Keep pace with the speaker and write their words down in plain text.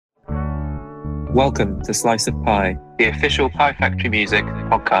Welcome to Slice of Pie, the official Pie Factory Music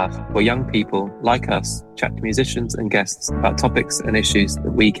podcast, where young people like us chat to musicians and guests about topics and issues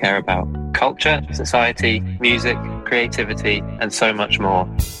that we care about. Culture, society, music, creativity, and so much more.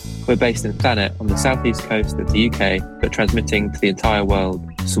 We're based in Thanet on the southeast coast of the UK, but transmitting to the entire world.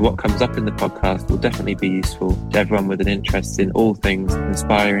 So what comes up in the podcast will definitely be useful to everyone with an interest in all things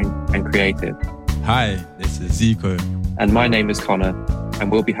inspiring and creative. Hi, this is Zico. And my name is Connor,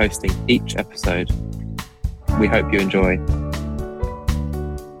 and we'll be hosting each episode. We hope you enjoy.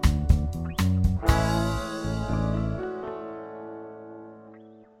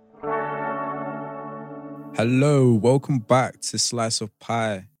 Hello, welcome back to Slice of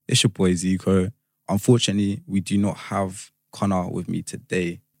Pie. It's your boy Zico. Unfortunately, we do not have Connor with me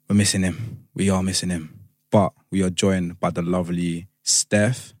today. We're missing him. We are missing him. But we are joined by the lovely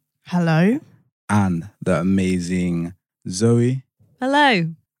Steph. Hello. And the amazing Zoe.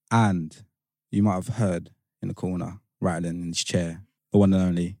 Hello. And you might have heard in the corner, rattling in his chair, the one and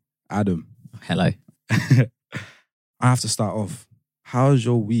only Adam. Hello. I have to start off. How's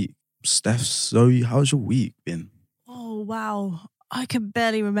your week? Steph, Zoe, how's your week been? Oh, wow. I can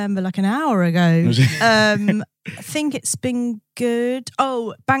barely remember like an hour ago. I think it's been good.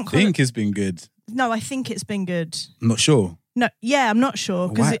 Oh, bank holiday. Think it's been good. No, I think it's been good. I'm not sure. No, yeah, I'm not sure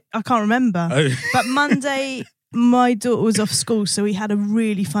because I can't remember. Oh. But Monday, my daughter was off school, so we had a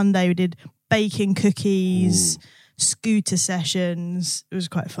really fun day. We did baking cookies, scooter sessions. It was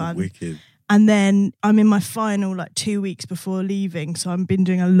quite fun. Wicked. And then I'm in my final 2 weeks before leaving. So I've been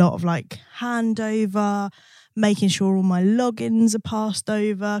doing a lot of handover, making sure all my logins are passed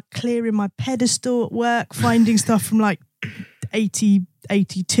over, clearing my pedestal at work, finding stuff from 80,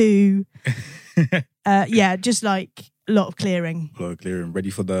 82. Just a lot of clearing. A lot of clearing. Ready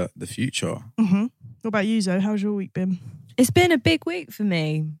for the future. Mm-hmm. What about you, Zoe? How's your week been? It's been a big week for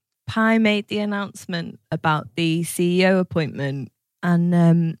me. Pi made the announcement about the CEO appointment.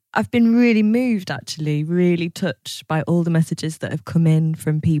 And I've been really moved, actually, really touched by all the messages that have come in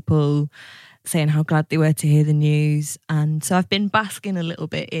from people saying how glad they were to hear the news. And so I've been basking a little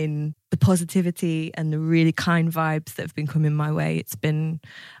bit in the positivity and the really kind vibes that have been coming my way. It's been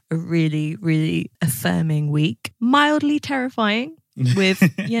a really, really affirming week. Mildly terrifying with,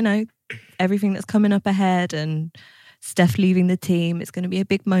 everything that's coming up ahead and Steph leaving the team. It's going to be a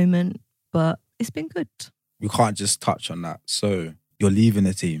big moment, but it's been good. We can't just touch on that. So you're leaving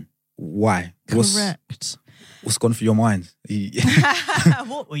the team. Why? Correct. What's gone through your mind?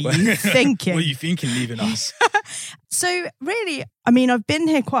 What were you thinking? What are you thinking leaving us? So really, I've been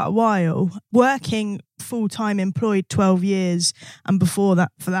here quite a while, working full-time employed 12 years. And before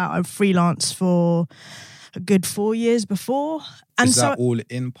that, I've freelanced for a good 4 years before. And Is that all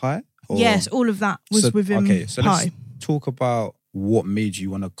in Pi? Or? Yes, all of that was within Pi. Okay, so let's talk about what made you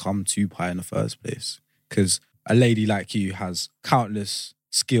want to come to Pi in the first place. Because a lady like you has countless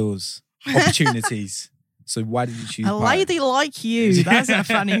skills, opportunities. So why did you choose a Pi? lady like you? That's a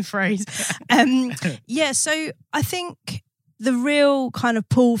funny phrase. So I think the real kind of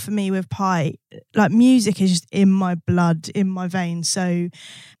pull for me with Pi, music is just in my blood, in my veins. So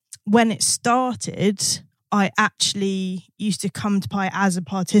when it started, I actually used to come to Pi as a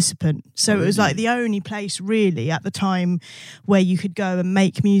participant. So it was the only place really at the time where you could go and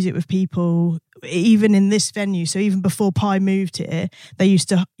make music with people, even in this venue. So even before Pi moved here, they used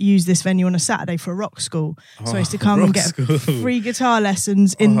to use this venue on a Saturday for a rock school. So I used to come and get free guitar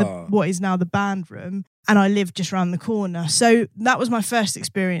lessons in what is now the band room. And I lived just around the corner. So that was my first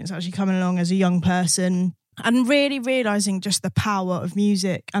experience actually coming along as a young person and really realising just the power of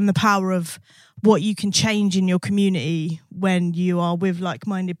music and the power of what you can change in your community when you are with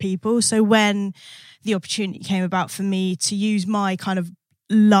like-minded people. So when the opportunity came about for me to use my kind of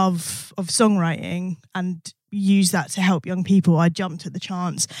love of songwriting and use that to help young people, I jumped at the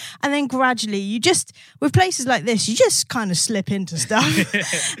chance. And then gradually, with places like this, you just kind of slip into stuff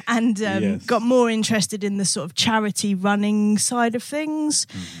and got more interested in the sort of charity running side of things.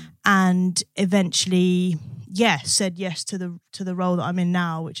 Mm-hmm. And eventually, said yes to the role that I'm in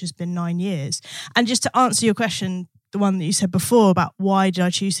now, which has been 9 years. And just to answer your question, the one that you said before about why did I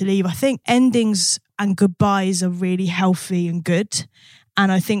choose to leave, I think endings and goodbyes are really healthy and good.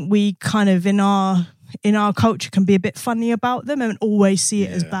 And I think we kind of in our culture can be a bit funny about them and always see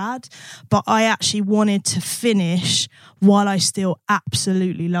it as bad. But I actually wanted to finish while I still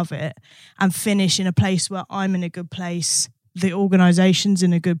absolutely love it and finish in a place where I'm in a good place the organisation's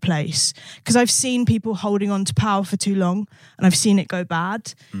in a good place. Because I've seen people holding on to power for too long, and I've seen it go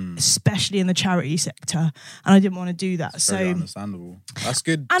bad, especially in the charity sector. And I didn't want to do that. It's very understandable. That's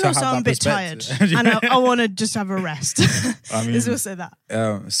good. And to also, have I'm a that bit tired, perspective. and I want to just have a rest. I mean, There's also that.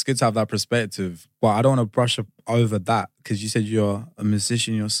 It's good to have that perspective, but I don't want to brush up over that because you said you're a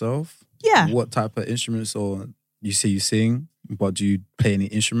musician yourself. Yeah. What type of instruments, or you say you sing, but do you play any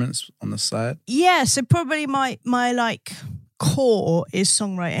instruments on the side? Yeah, so probably my like core is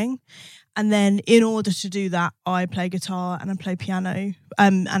songwriting. And then in order to do that, I play guitar and I play piano.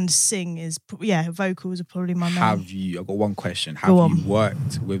 And sing is, vocals are probably my main. I've got one question. Have you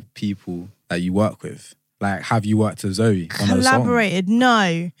worked with people that you work with? Like, have you worked with Zoe on those songs? Collaborated?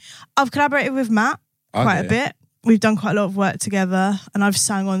 No. I've collaborated with Matt quite a bit. We've done quite a lot of work together, and I've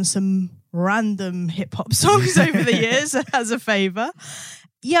sang on some random hip hop songs over the years as a favour.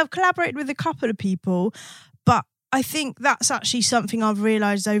 Yeah, I've collaborated with a couple of people, but I think that's actually something I've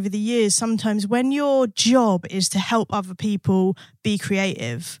realised over the years. Sometimes when your job is to help other people be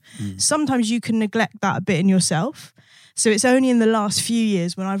creative, sometimes you can neglect that a bit in yourself. So it's only in the last few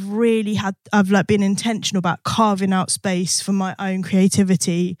years when I've been intentional about carving out space for my own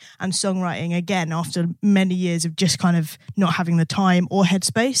creativity and songwriting again after many years of just kind of not having the time or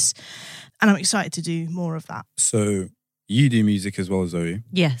headspace. And I'm excited to do more of that. So you do music as well, Zoe.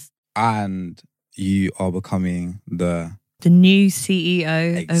 Yes. And you are becoming the new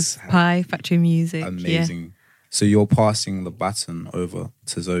CEO of Pie Factory Music. Amazing. Yeah. So you're passing the baton over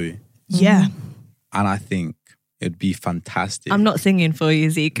to Zoe. Yeah. And I think it'd be fantastic. I'm not singing for you,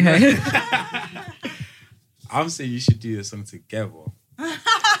 Zico. I'm saying you should do the song together. And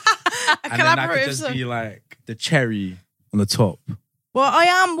then that could just be like the cherry on the top. Well, I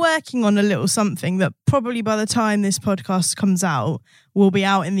am working on a little something that probably by the time this podcast comes out will be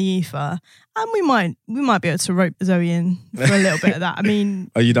out in the ether, and we might be able to rope Zoe in for a little bit of that. I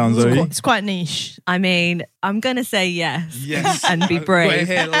mean, are you down, Zoe? It's quite niche. I mean, I'm gonna say yes and be brave.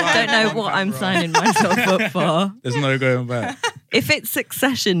 Don't know what I'm signing myself up for. There's no going back. If it's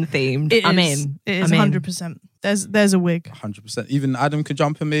Succession themed, I'm in. It is 100%. There's a wig. 100%. Even Adam could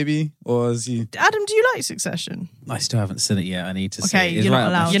jump in, maybe, or is he? Adam, do you like Succession? I still haven't seen it yet. I need to see it. Okay, It's you're not up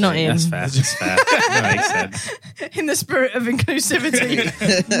allowed. the You're not street. in. That's fair. That's fair. That makes sense. In the spirit of inclusivity,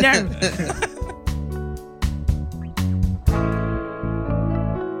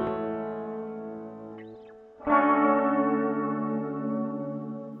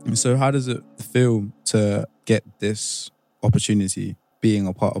 no. So how does it feel to get this opportunity, being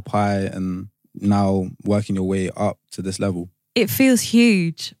a part of Pie and now working your way up to this level? It feels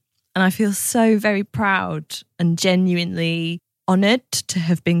huge, and I feel so very proud and genuinely honoured to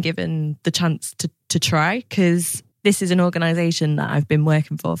have been given the chance to try, because this is an organisation that I've been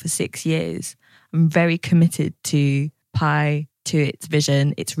working for 6 years. I'm very committed to Pie, to its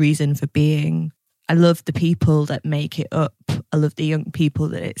vision, its reason for being. I love the people that make it up. I love the young people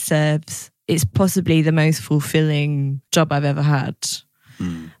that it serves. It's possibly the most fulfilling job I've ever had.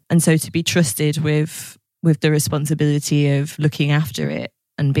 And so to be trusted with the responsibility of looking after it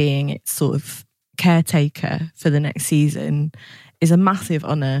and being its sort of caretaker for the next season is a massive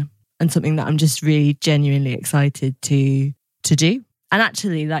honour, and something that I'm just really genuinely excited to do. And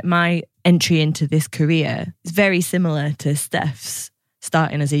actually, like, my entry into this career is very similar to Steph's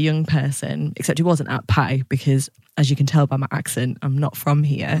starting as a young person, except it wasn't at Pie, because as you can tell by my accent, I'm not from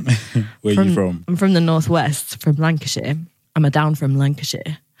here. Where are you from? I'm from the Northwest, from Lancashire. I'm down from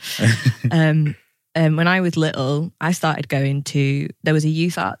Lancashire. When I was little, I started going to, there was a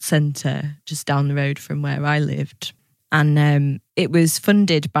youth arts centre just down the road from where I lived. And it was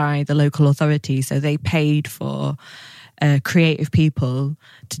funded by the local authority. So they paid for creative people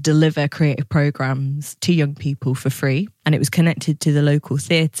to deliver creative programmes to young people for free. And it was connected to the local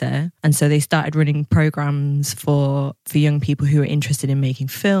theatre. And so they started running programmes for young people who were interested in making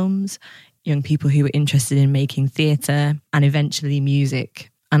films, young people who were interested in making theatre, and eventually music.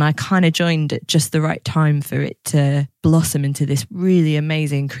 And I kind of joined at just the right time for it to blossom into this really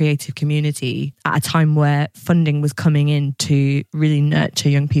amazing creative community at a time where funding was coming in to really nurture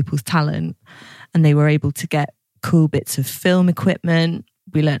young people's talent. And they were able to get cool bits of film equipment.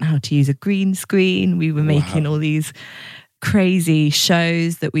 We learned how to use a green screen. We were making all these crazy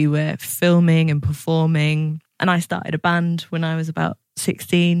shows that we were filming and performing. And I started a band when I was about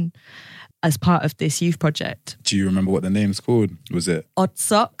 16. As part of this youth project. Do you remember what the name's called? Was it Odd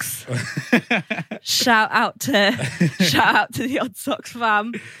Socks? Shout out to the Odd Socks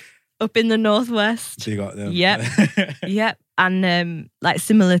fam up in the Northwest. Big up them. Yep. And like,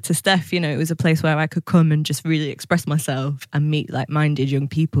 similar to Steph, it was a place where I could come and just really express myself and meet like-minded young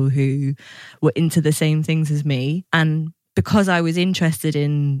people who were into the same things as me. And because I was interested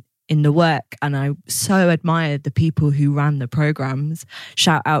in the work and I so admired the people who ran the programs.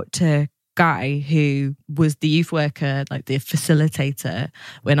 Shout out to Guy, who was the youth worker, like the facilitator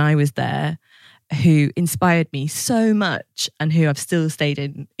when I was there, who inspired me so much and who I've still stayed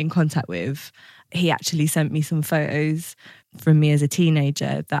in contact with. He actually sent me some photos from me as a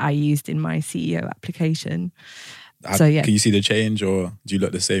teenager that I used in my CEO application. So yeah. Can you see the change, or do you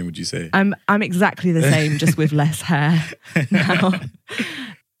look the same, would you say? I'm exactly the same, just with less hair now.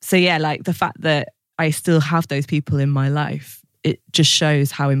 So yeah, like the fact that I still have those people in my life, it just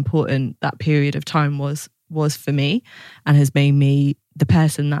shows how important that period of time was for me, and has made me the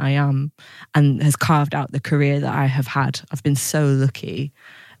person that I am, and has carved out the career that I have had. I've been so lucky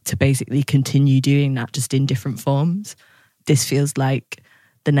to basically continue doing that, just in different forms. This feels like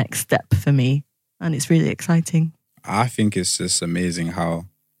the next step for me, and it's really exciting. I think it's just amazing how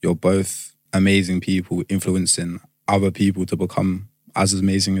you're both amazing people influencing other people to become as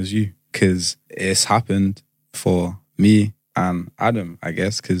amazing as you. Because it's happened for me and Adam, I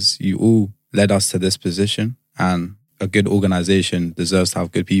guess, because you all led us to this position, and a good organization deserves to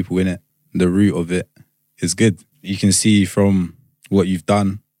have good people in it. The root of it is good. You can see from what you've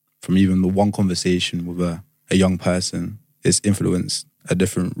done, from even the one conversation with a young person, it's influenced a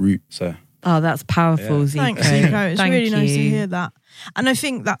different route. So, oh, that's powerful, Zico. Thanks, Zico. It's Thank really nice to you. hear that. And I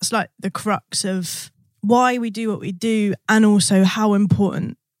think that's like the crux of why we do what we do, and also how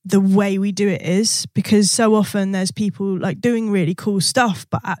important the way we do it is, because so often there's people like doing really cool stuff,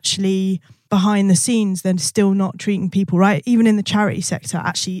 but actually behind the scenes they're still not treating people right, even in the charity sector,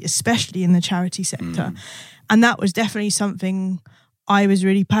 actually, especially in the charity sector. And that was definitely something I was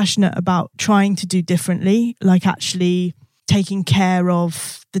really passionate about trying to do differently, like actually taking care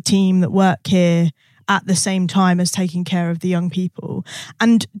of the team that work here at the same time as taking care of the young people.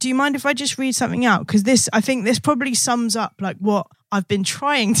 And do you mind if I just read something out? Because I think this probably sums up like what I've been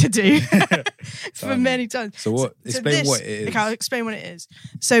trying to do for many times. So what? Explain what it is. Okay, I'll explain what it is.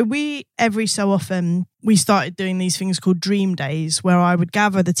 So every so often, we started doing these things called dream days, where I would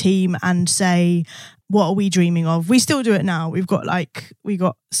gather the team and say, what are we dreaming of? We still do it now. We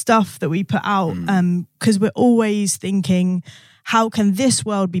got stuff that we put out because we're always thinking, how can this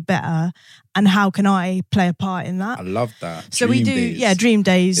world be better, and how can I play a part in that? I love that. So we do, dream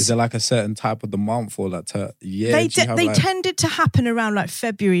days. Is there like a certain type of the month or like year? They tended to happen around like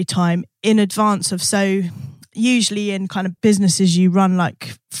February time in advance of. So usually in kind of businesses, you run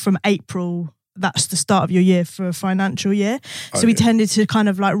like from April. That's the start of your year for a financial year. So we tended to kind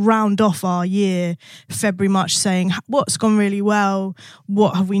of like round off our year, February, March, saying what's gone really well,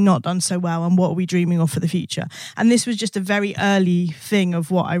 what have we not done so well, and what are we dreaming of for the future. And this was just a very early thing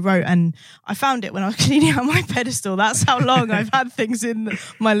of what I wrote. And I found it when I was cleaning out my pedestal. That's how long I've had things in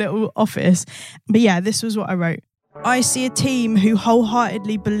my little office. But yeah, this was what I wrote. I see a team who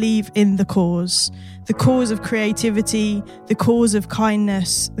wholeheartedly believe in the cause of creativity, the cause of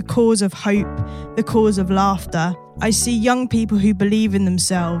kindness, the cause of hope, the cause of laughter. I see young people who believe in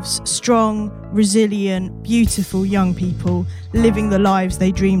themselves, strong, resilient, beautiful young people living the lives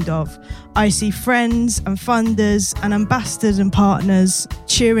they dreamed of. I see friends and funders and ambassadors and partners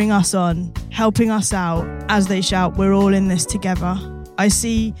cheering us on, helping us out as they shout, "We're all in this together." I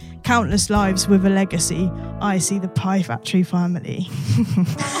see countless lives with a legacy. I see the Pie Factory family.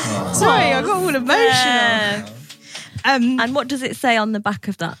 Sorry, I got all emotional. And what does it say on the back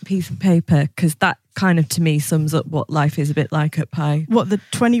of that piece of paper? Because that kind of, to me, sums up what life is a bit like at Pie. What, the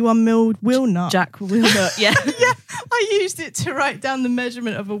 21 mil wheel nut? Jack wheel nut, yeah. Yeah, I used it to write down the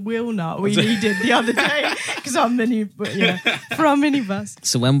measurement of a wheel nut we needed the other day because for our minibus.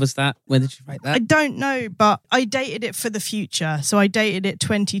 So when was that? When did you write that? I don't know, but I dated it for the future. So I dated it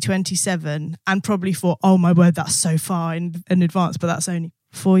 2027 and probably thought, oh my word, that's so far in advance, but that's only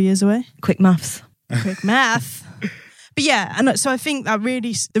 4 years away. Quick maths. Quick math. But yeah, and so I think that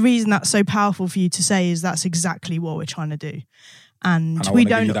really, the reason that's so powerful for you to say is that's exactly what we're trying to do. And I we want to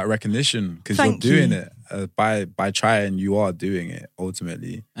don't give you that recognition because you're doing it by trying. You are doing it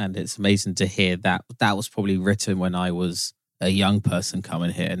ultimately, and it's amazing to hear that was probably written when I was a young person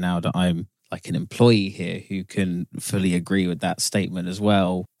coming here. Now that I'm like an employee here, who can fully agree with that statement as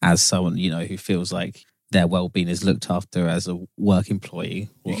well as someone who feels like their well-being is looked after as a work employee.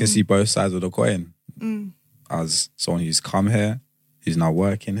 You can see both sides of the coin. As someone who's come here, who's now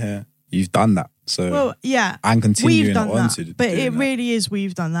working here, you've done that. So well, yeah, and continuing we've done on that, to. But it really is.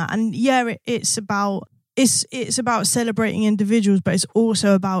 We've done that, and yeah, it's about celebrating individuals, but it's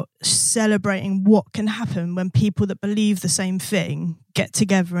also about celebrating what can happen when people that believe the same thing get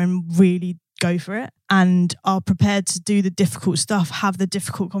together and really go for it and are prepared to do the difficult stuff, have the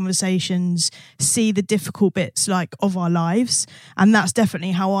difficult conversations, see the difficult bits like of our lives. And that's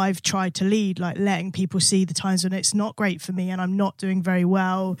definitely how I've tried to lead, like letting people see the times when it's not great for me and I'm not doing very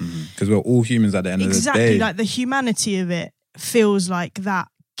well. Because we're all humans at the end of the day. Exactly, like the humanity of it feels like that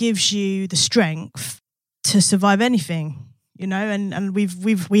gives you the strength to survive anything. You know, and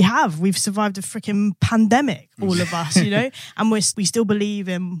we have survived a freaking pandemic, all of us, you know, and we still believe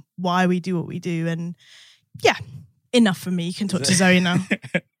in why we do what we do. And yeah, enough for me. You can talk to Zoe now.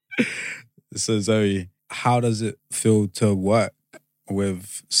 So Zoe, how does it feel to work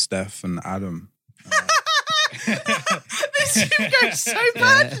with Steph and Adam? This should go so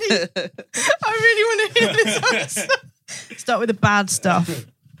badly. I really want to hear this answer. Start with the bad stuff.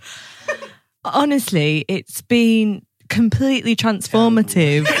 Honestly, it's been completely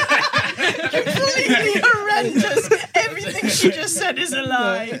transformative. Completely horrendous. Everything she just said is a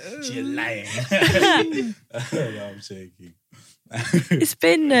lie. You're lying. No, I'm shaking. It's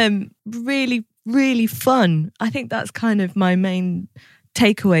been really, really fun. I think that's kind of my main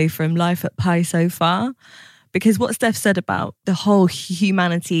takeaway from life at Pi so far, because what Steph said about the whole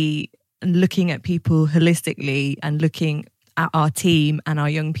humanity and looking at people holistically and looking at our team and our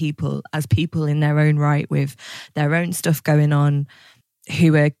young people as people in their own right with their own stuff going on,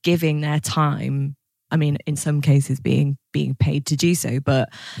 who are giving their time. I mean, in some cases being paid to do so, but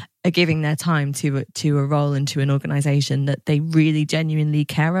are giving their time to a role and to an organisation that they really genuinely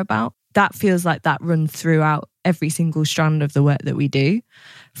care about. That feels like that runs throughout every single strand of the work that we do,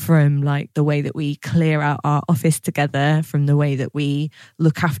 from like the way that we clear out our office together, from the way that we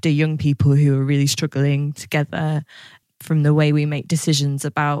look after young people who are really struggling together, from the way we make decisions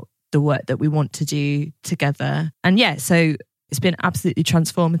about the work that we want to do together. And yeah, so it's been absolutely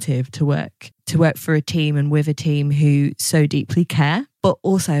transformative to work for a team and with a team who so deeply care, but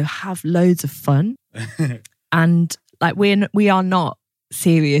also have loads of fun. And like we are not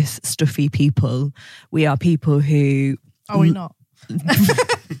serious, stuffy people. We are people who... Are we not?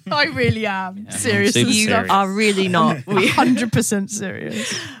 I really am. Yeah, Seriously. I'm super You serious. are really not. 100%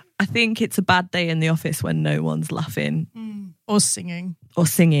 serious. I think it's a bad day in the office when no one's laughing Or singing or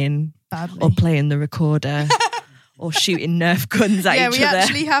singing badly. or playing the recorder or shooting Nerf guns at Yeah, each we other.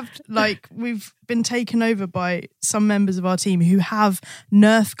 actually have, like, we've been taken over by some members of our team who have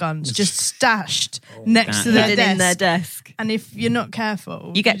Nerf guns just stashed next to their hidden desk. in their desk. And if you're not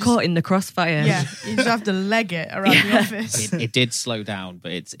careful, You get just- caught in the crossfire. Yeah, you just have to leg it around the office. It did slow down,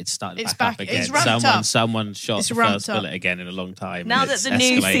 but it's started It's back up back- again. it's ramped up. Someone shot It's the ramped first up. bullet again in a long time. Now and that it's the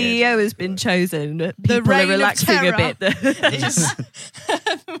new escalated. CEO has been chosen, people reign are of relaxing a terror bit. is-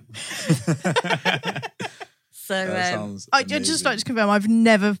 So That sounds I'd just like amazing. to confirm, I've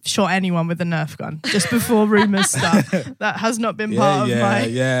never shot anyone with a Nerf gun. Just before rumours start, that has not been part of my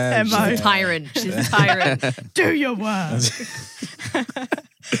yeah, MO. she's a tyrant. She's a tyrant. do your work.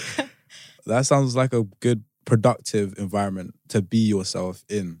 That sounds like a good, productive environment to be yourself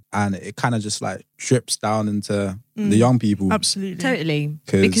in. And it kind of just like strips down into the young people. Absolutely. Totally.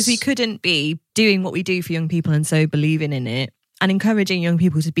 'Cause- Because we couldn't be doing what we do for young people and so believing in it and encouraging young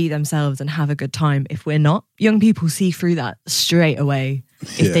people to be themselves and have a good time if we're not. Young people see through that straight away.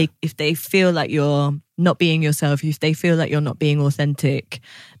 Yeah. If they feel like you're not being yourself, if they feel like you're not being authentic,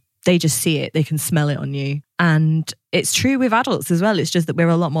 they just see it. They can smell it on you. And it's true with adults as well. It's just that we're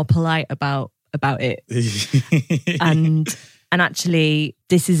a lot more polite about it. and actually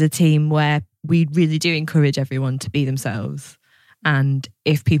this is a team where we really do encourage everyone to be themselves. And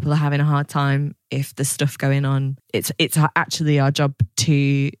if people are having a hard time, if there's stuff going on, it's actually our job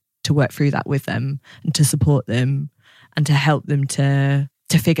to work through that with them and to support them and to help them to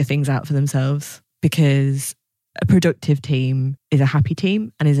figure things out for themselves. Because a productive team is a happy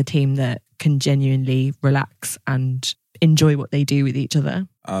team and is a team that can genuinely relax and enjoy what they do with each other.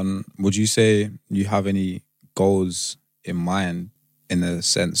 Would you say you have any goals in mind in the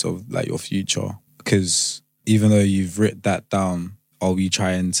sense of like your future? Because even though you've written that down, are we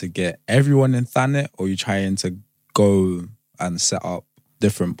trying to get everyone in Thanet, or are you trying to go and set up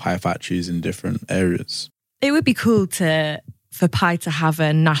different pie factories in different areas? It would be cool for Pi to have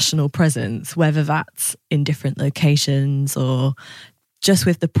a national presence, whether that's in different locations or just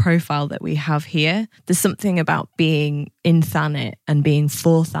with the profile that we have here. There's something about being in Thanet and being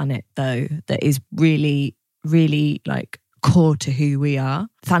for Thanet, though, that is really, really like core to who we are.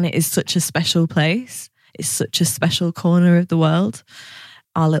 Thanet is such a special place. It's such a special corner of the world.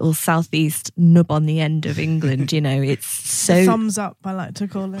 Our little southeast nub on the end of England, you know, it's so... Thumbs up, I like to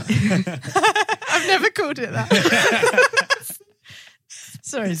call it. I've never called it that.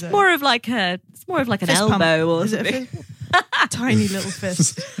 Sorry, Zoe. It's more of like an Fist pump. elbow or Is it a something. fist? Tiny little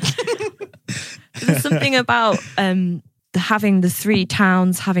fist. There's something about having the 3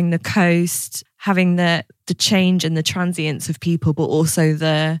 towns, having the coast, having the change and the transience of people, but also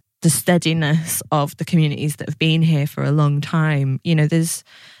the steadiness of the communities that have been here for a long time. You know, there's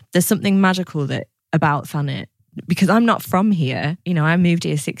something magical about Thanet. Because I'm not from here. You know, I moved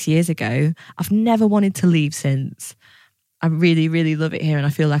here 6 years ago. I've never wanted to leave since. I really, really love it here, and I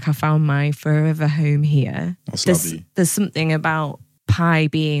feel like I found my forever home here. That's lovely. There's something about Pi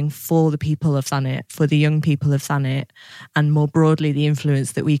being for the people of Thanet, for the young people of Thanet, and more broadly the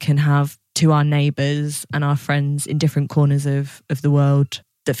influence that we can have to our neighbours and our friends in different corners of the world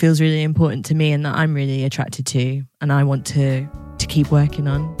that feels really important to me and that I'm really attracted to and I want to keep working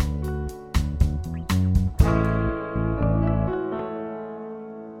on.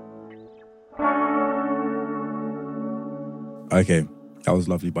 Okay, that was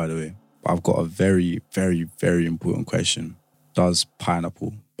lovely, by the way. But I've got a very, very, very important question. Does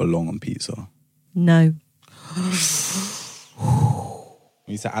pineapple belong on pizza? No.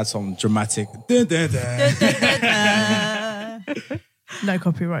 We need to add some dramatic... No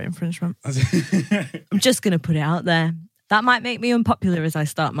copyright infringement. I'm just going to put it out there. That might make me unpopular as I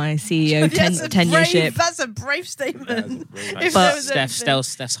start my CEO tenureship. That's a brave statement.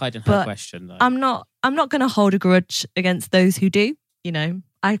 Steph's hiding her question, though. I'm not going to hold a grudge against those who do. You know,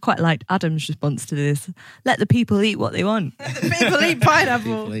 I quite liked Adam's response to this. Let the people eat what they want. Let the people eat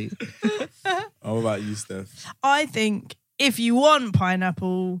pineapple. What about you, Steph? I think if you want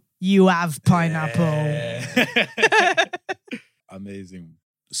pineapple, you have pineapple. Yeah. Amazing.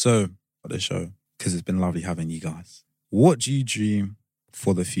 So, for the show, because it's been lovely having you guys. What do you dream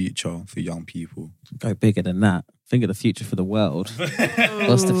for the future for young people? Go bigger than that. Think of the future for the world.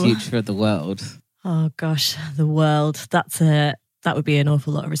 What's the future of the world? Oh gosh, the world. That would be an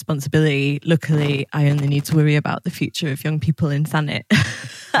awful lot of responsibility. Luckily, I only need to worry about the future of young people in Thanet.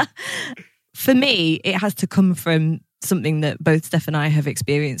 For me, it has to come from something that both Steph and I have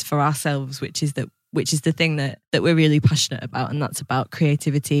experienced for ourselves, which is the thing that we're really passionate about, and that's about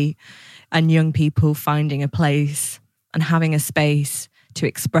creativity and young people finding a place and having a space to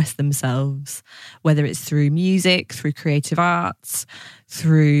express themselves, whether it's through music, through creative arts,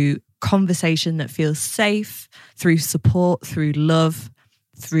 through conversation that feels safe, through support, through love,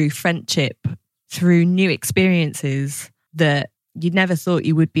 through friendship, through new experiences that you never thought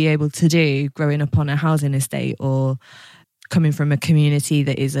you would be able to do growing up on a housing estate or coming from a community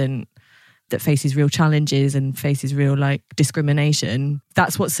that faces real challenges and faces real discrimination.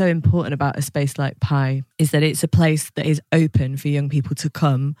 That's what's so important about a space like Pi, is that it's a place that is open for young people to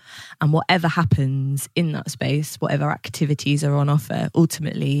come, and whatever happens in that space, whatever activities are on offer,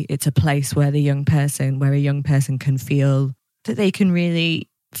 ultimately it's a place where a young person can feel that they can really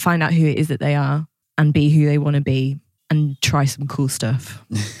find out who it is that they are and be who they want to be and try some cool stuff.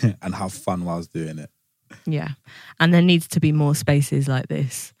 And have fun whilst doing it. Yeah. And there needs to be more spaces like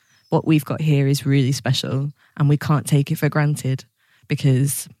this. What we've got here is really special and we can't take it for granted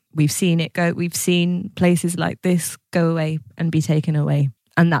because we've seen it go. We've seen places like this go away and be taken away.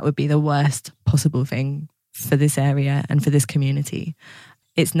 And that would be the worst possible thing for this area and for this community.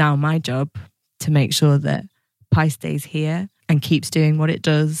 It's now my job to make sure that Pi stays here and keeps doing what it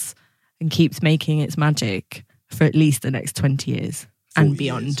does and keeps making its magic for at least the next 20 years and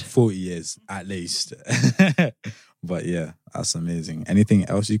beyond. 40 years at least. But yeah, that's amazing. Anything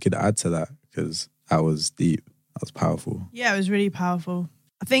else you could add to that? Because that was deep. That was powerful. Yeah, it was really powerful.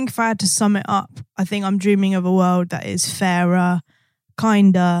 I think if I had to sum it up, I think I'm dreaming of a world that is fairer,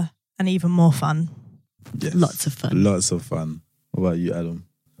 kinder, and even more fun. Yes. Lots of fun. Lots of fun. What about you, Adam?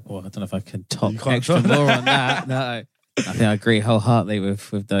 Well, I don't know if I can top extra more on that. No, I think I agree wholeheartedly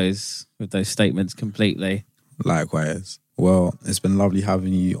with those statements completely. Likewise. Well, it's been lovely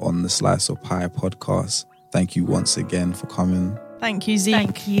having you on the Slice of Pi podcast. Thank you once again for coming. Thank you, Zeke.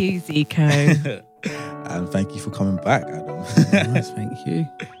 Thank you, Zico. And thank you for coming back, Adam. Nice, thank you.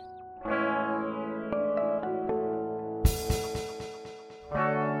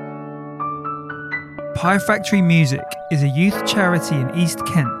 Pi Factory Music is a youth charity in East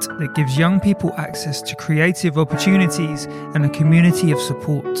Kent that gives young people access to creative opportunities and a community of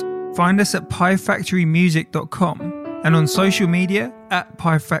support. Find us at pifactorymusic.com and on social media at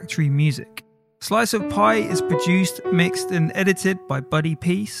Pi Factory Music. Slice of Pi is produced, mixed and edited by Buddy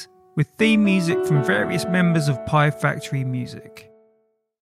Peace, with theme music from various members of Pi Factory Music.